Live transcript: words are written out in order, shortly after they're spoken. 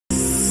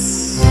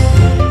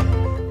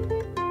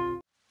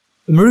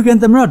American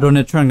သမ္မတ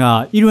Donald Trump က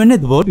အီရန်နဲ့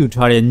သဘောတူ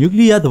ထားတဲ့နျူက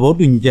လ িয়ার သဘော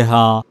တူညီချက်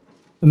ဟာ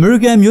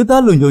American မျိုး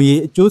သားလုံခြုံရေး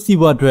အကျိုးစီး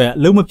ပွားအတွက်အ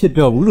လုံးမဖြစ်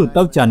တော့ဘူးလို့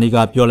တောက်ကြနေက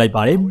ပြောလိုက်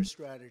ပါတယ်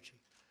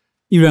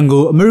။အီရန်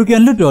ကို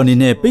American လွှတ်တော်အနေ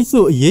နဲ့ပိတ်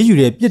ဆို့အရေးယူ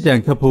တဲ့ပြစ်ဒဏ်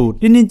ခတ်ဖို့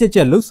တင်းတင်းကြပ်ကြ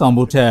ပ်လှုံ့ဆော်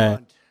ဖို့ထက်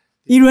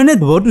အီရန်နဲ့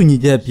သဘောတူညီ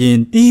ချက်အပြင်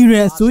တီဟီရ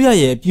န်အစိုးရ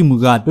ရဲ့အပြုအမူ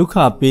ကဒုက္ခ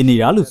ပေးနေ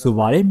တာလို့ဆို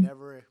ပါတယ်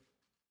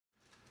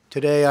။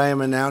 Today I am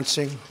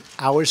announcing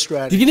our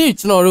strategy. ဒီကနေ့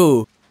ကျွန်တော်တို့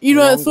အီရ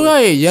န်အစိုးရ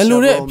ရဲ့ရန်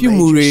လိုတဲ့အပြုအ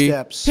မူတွေ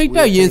ထိတ်တ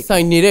က်ရင်ဆို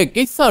င်နေတဲ့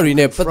ကိစ္စတွေ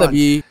နဲ့ပတ်သက်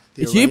ပြီး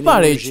အရေးပါ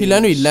တဲ့ခြေလှ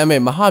မ်းတွေလမ်း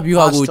မဲ့မဟာဗျူ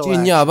ဟာကိုကြီး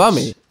ညာပါမ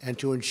ယ်။ And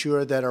to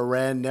ensure that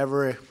Iran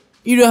never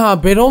အီရန်ဟာ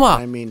ဘယ်တော့မှ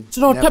ကျွ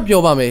န်တော်ထပ်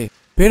ပြောပါမယ်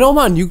ဘယ်တော့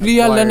မှနျူက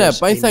လ িয়ার လက်နက်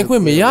ပိုင်ဆိုင်ခွ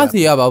င့်မရ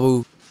စေရပါ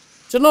ဘူး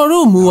ကျွန်တော်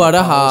တို့မူဝါဒ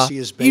ဟာ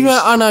အီရ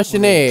န်အာဏာရှ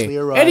င်နဲ့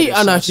အဲ့ဒီ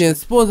အာဏာရှင်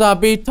စပွန်ဆာ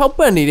ပေးထောက်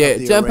ပံ့နေတဲ့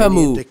အကြမ်းဖက်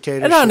မှု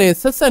အဲ့ဒါနဲ့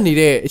ဆက်ဆက်နေ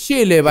တဲ့အ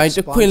ရှေ့အလယ်ပိုင်းတ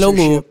စ်ခွင်လုံး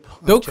ကို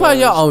ဒုက္ခ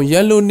ရောက်အောင်ရ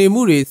န်လိုနေ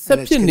မှုတွေဆက်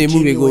ဖြစ်နေမှု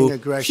တွေကို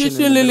ရှင်း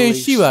ရှင်းလင်းလင်း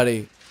ရှိပါတ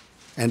ယ်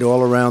and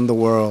all around the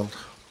world.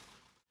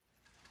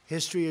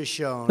 History has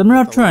shown သမ္မ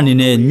တ Trump အနေ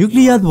နဲ့နျူက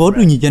လ িয়ার သဘော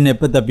တူညီချက်နဲ့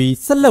ပတ်သက်ပြီး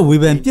ဆက်လက်ဝေ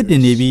ဖန်ပြစ်တ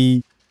င်နေပြီး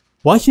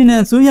ဝါရှင်တ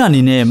န်အစိုးရအ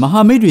နေနဲ့မ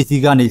ဟာမိတ်တွေစီ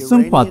ကနေစွ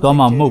န့်ခွာသွား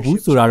မှာမဟုတ်ဘူး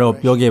ဆိုတာတော့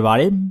ပြောခဲ့ပါ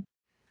တယ်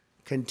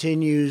။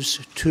 continues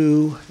to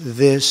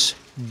this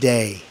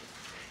day.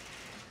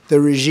 The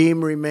regime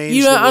remains အီ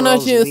ရန်အာဏာ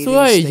ရှင်အစိုး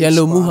ရရဲ့ရန်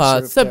လိုမှုဟာ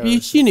ဆက်ပြီး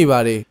ရှိနေပါ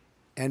တယ်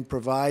and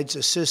provides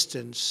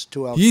assistance to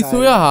Al-Qaeda. ဒီ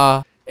ဆိုရဟာ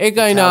အယ်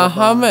ကိုင်ဒါ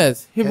ဟာမတ်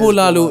ဟီဘို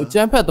လာလိုအကြ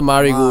မ်းဖက်သ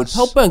မားတွေကို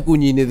ထောက်ပံ့ကူ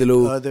ညီနေသ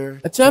လို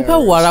အကြမ်းဖ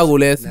က်ဝါဒကို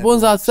လည်းစပွန်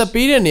ဆာဆက်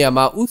ပေးတဲ့နေရာ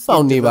မှာဥဆော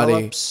င်နေပါတ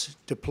ယ်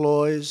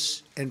deploys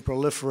and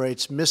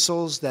proliferates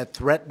missiles that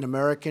threaten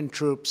American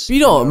troops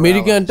ပြီးတော့အမေ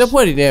ရိကန်တပ်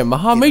ဖွဲ့တွေနဲ့မ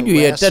ဟာမိတ်တွေ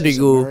ရဲ့တပ်တွေ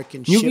ကို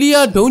နျူက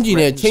လ িয়ার ဒုံးကျည်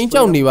နဲ့ချိန်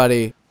ချောက်နေပါတ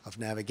ယ် of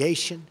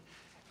navigation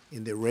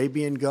in the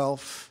Arabian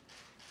Gulf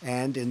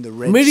and in the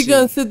Red Sea. အမေရိက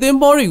န်စစ်သင်္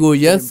ဘောတွေကို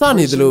ရန်စ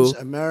နေသလို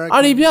အာ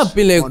ရီဗျပ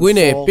င်လယ်ကွေး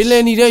နဲ့ပင်လ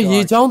ယ်နေတဲ့ရေ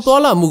ချောင်း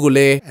သွားလာမှုကိုလ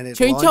ည်း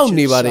ချိန်ချောက်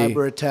နေပါတယ်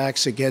cyber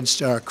attacks against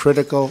our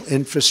critical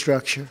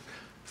infrastructure,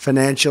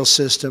 financial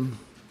system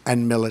and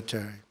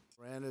military.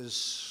 Iran is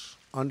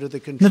under the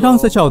control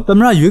 2016သမ္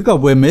မတရွေးကော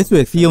က်ပွဲမဲဆွ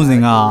ယ်စည်းရုံးစ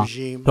ဉ်က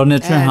ဒေါ်န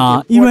ယ်ထရန့်ဟာ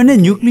အီရန်နဲ့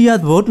နျူကလ িয়ার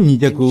သဘောတူညီ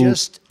ချက်ကို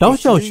တောက်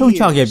လျှောက်ရှုံ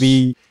ချခဲ့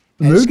ပြီး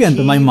အမေရိကန်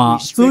သမိုင်းမှာ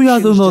အဆိုးရွား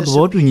ဆုံးသောသ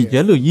ဘောတူညီချ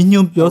က်လို့ရည်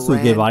ညွှန်းပြောဆို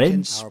ခဲ့ပါတယ်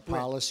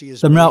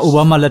။သမ္မတအို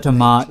ဘားမားလက်ထက်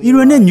မှာအီရ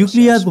န်နဲ့နျူက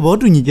လ িয়ার သဘော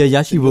တူညီချက်ရ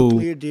ရှိဖို့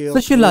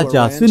18လ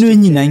ကြာဆွေးနွေး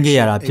ညှိနှိုင်းခဲ့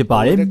ရတာဖြစ်ပါ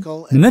တယ်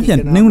။မနေ့ပြန်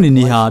တနင်္ဂနွေ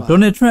နေ့ဟာ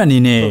ဒေါ်နယ်ထရန့်အနေ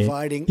နဲ့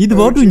ဒီသ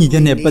ဘောတူညီချ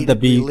က်နဲ့ပတ်သက်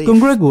ပြီးကွန်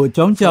ဂရက်ကိုအ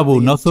ကြောင်းကြား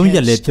ဖို့နောက်ဆုံးရ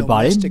က်လည်းဖြစ်ပါ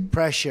တယ်။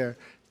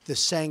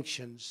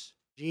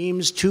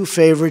 Regime's two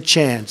favorite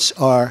chants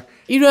are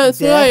အီရန်အ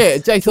စိုးရရဲ့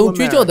အကြိုက်ဆုံး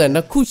ကြွေးကြော်တဲ့နှ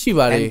စ်ခုရှိ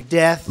ပါတယ်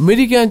အမေ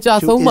ရိကန်ကြာ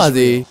ဆုံးပါ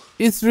စေ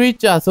အစ္စရေး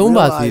ကြာဆုံး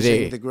ပါစေတဲ့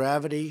the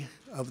gravity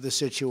of the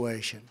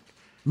situation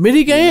အမေ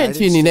ရိကန်ရဲ့အ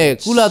ခြေအနေနဲ့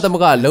ကုလသမ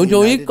ဂ္ဂလုံ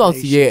ခြုံရေးကောင်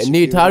စီရဲ့အ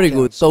နေအထားတွေ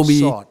ကိုသုံး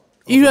ပြီး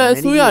အီရန်အ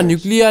စိုးရနျူ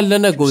ကလ িয়ার လ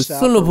က်နက်ကို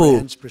ဆွန့်လွတ်ဖို့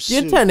ပြ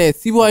င်းထန်တဲ့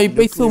စီးပွားရေး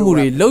ပိတ်ဆို့မှု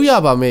တွေလုပ်ရ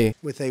ပါမယ်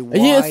အ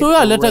ရင်အစိုးရ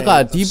လက်ထက်က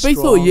ဒီပိတ်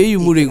ဆို့အရေးယူ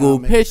မှုတွေကို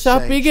ဖယ်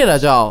ရှားပေးခဲ့တာ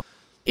ကြောင့်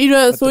အီရ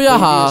န်အစိုးရ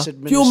ဟာ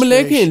ပြိုမလဲ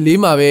ခင်လေး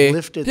မှာပဲ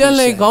ပြန်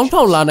လည်ခေါင်း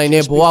ထောင်လာနိုင်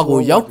တဲ့ဘဝကို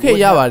ရောက်ခဲ့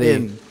ရပါတယ်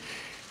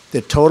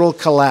The total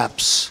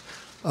collapse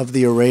of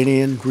the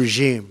Iranian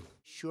regime,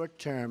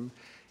 short-term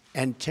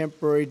and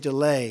temporary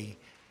delay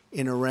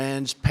in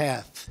Iran's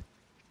path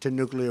to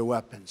nuclear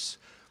weapons.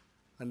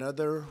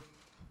 Another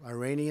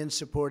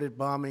Iranian-supported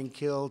bombing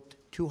killed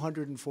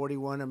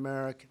 241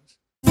 Americans.